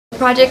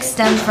project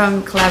stemmed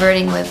from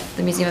collaborating with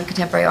the Museum of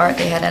Contemporary Art.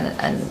 They had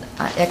an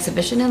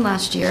exhibition in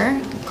last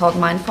year called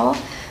Mindfall,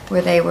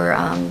 where they were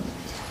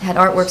had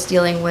artworks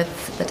dealing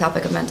with the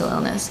topic of mental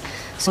illness.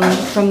 So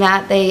from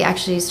that, they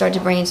actually started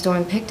to brainstorm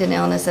and picked an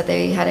illness that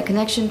they had a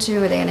connection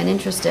to or they had an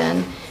interest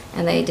in,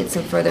 and they did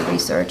some further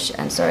research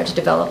and started to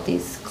develop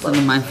these cloaks.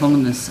 So the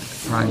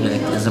mindfulness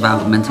project is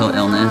about mental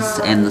illness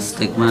and the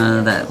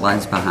stigma that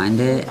lies behind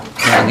it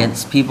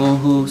against people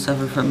who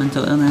suffer from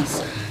mental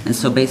illness. And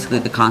so basically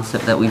the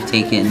concept that we've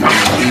taken,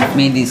 we've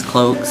made these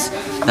cloaks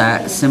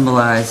that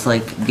symbolize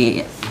like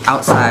the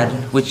outside,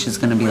 which is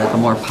going to be like a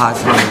more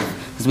positive,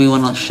 because we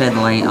want to shed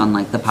light on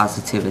like the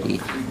positivity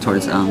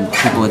towards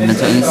people with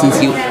mental illness.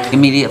 Since you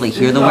immediately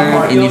hear the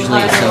word and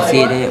usually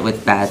associate it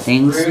with bad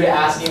things,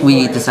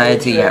 we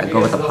decided to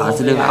go with a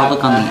positive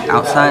outlook on the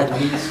outside,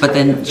 but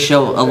then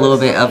show a little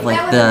bit of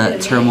like the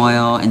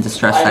turmoil and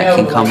distress that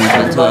can come with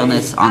mental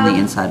illness on the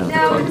inside of the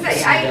clothes.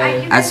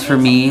 As for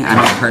me, I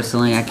know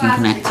personally I can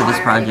connect to this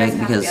project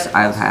because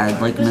I've had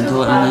like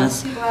mental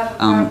illness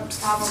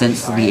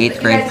since the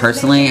 8th grade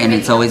personally, and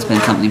it's always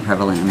been something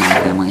prevalent in my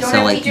family.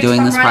 So like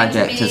doing this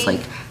project has like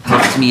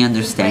helped me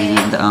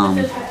understand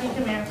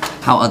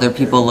how other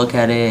people look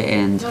at it,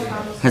 and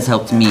has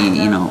helped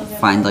me, you know,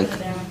 find like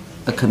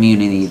a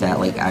community that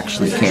like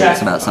actually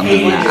cares about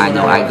something that I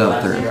know I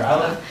go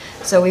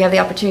through. So we have the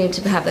opportunity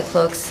to have the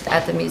cloaks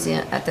at the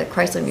museum, at the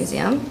Chrysler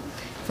Museum,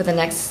 for the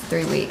next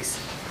 3 weeks,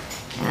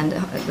 and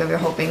we're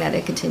hoping that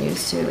it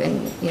continues to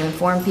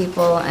inform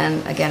people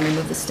and again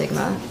remove the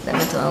stigma that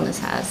mental illness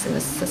has in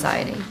this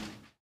society.